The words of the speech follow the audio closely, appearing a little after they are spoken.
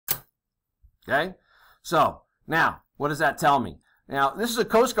Okay? So, now, what does that tell me? Now, this is a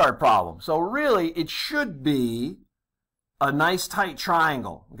Coast Guard problem. So really, it should be a nice tight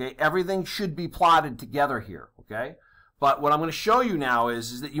triangle. Okay? Everything should be plotted together here. Okay? But what I'm going to show you now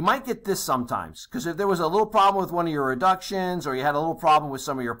is that you might get this sometimes. Because if there was a little problem with one of your reductions or you had a little problem with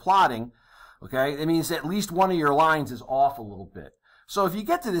some of your plotting, okay, it means at least one of your lines is off a little bit. So if you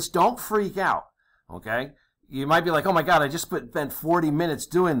get to this, don't freak out. Okay? You might be like, oh my God, I just spent 40 minutes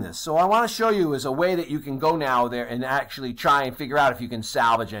doing this. So what I want to show you is a way that you can go now there and actually try and figure out if you can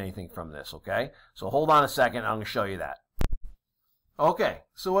salvage anything from this, okay? So hold on a second, I'm going to show you that. Okay,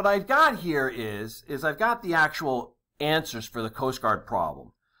 so what I've got here is I've got the actual answers for the Coast Guard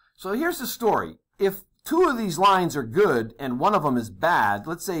problem. So here's the story. If two of these lines are good and one of them is bad,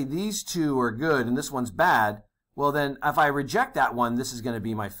 let's say these two are good and this one's bad, well then if I reject that one, this is going to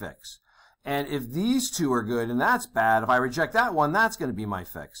be my fix. And if these two are good and that's bad, if I reject that one, that's going to be my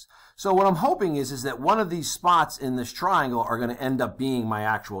fix. So what I'm hoping is that one of these spots in this triangle are going to end up being my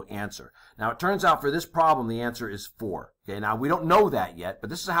actual answer. Now it turns out for this problem, the answer is 4. Okay, now we don't know that yet,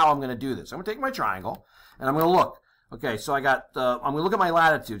 but this is how I'm going to do this. I'm going to take my triangle and I'm going to look. Okay, so I'm going to look at my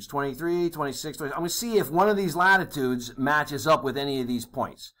latitudes, 23, 26, 20. I'm going to see if one of these latitudes matches up with any of these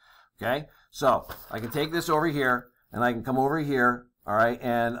points. Okay, so I can take this over here and I can come over here. All right,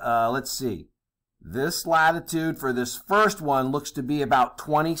 and let's see. This latitude for this first one looks to be about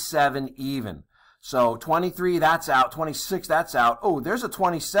 27 even. So 23, that's out. 26, that's out. Oh, there's a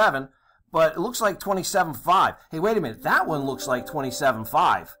 27, but it looks like 27.5. Hey, wait a minute. That one looks like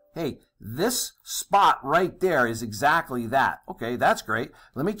 27.5. Hey, this spot right there is exactly that. Okay, that's great.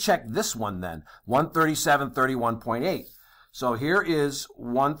 Let me check this one then. 137.31.8. So here is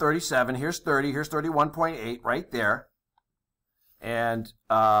 137. Here's 30. Here's 31.8 right there. And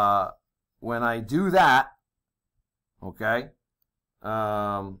when I do that, okay,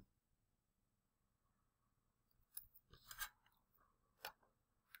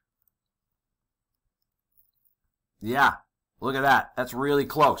 yeah, look at that. That's really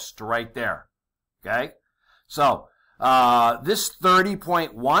close to right there. Okay, so this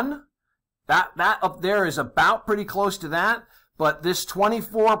 30.1, that up there is about pretty close to that, but this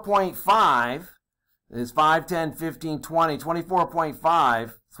 24.5. is 5, 10, 15, 20,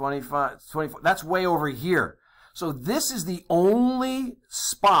 24.5, 25, 24. That's way over here. So this is the only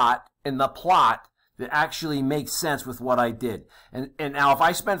spot in the plot that actually makes sense with what I did. And now if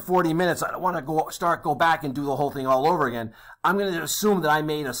I spent 40 minutes, I don't want to go back and do the whole thing all over again. I'm going to assume that I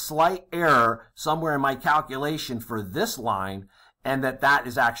made a slight error somewhere in my calculation for this line and that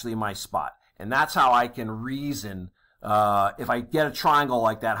is actually my spot. And that's how I can reason if I get a triangle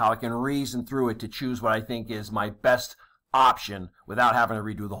like that, how I can reason through it to choose what I think is my best option without having to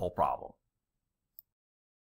redo the whole problem.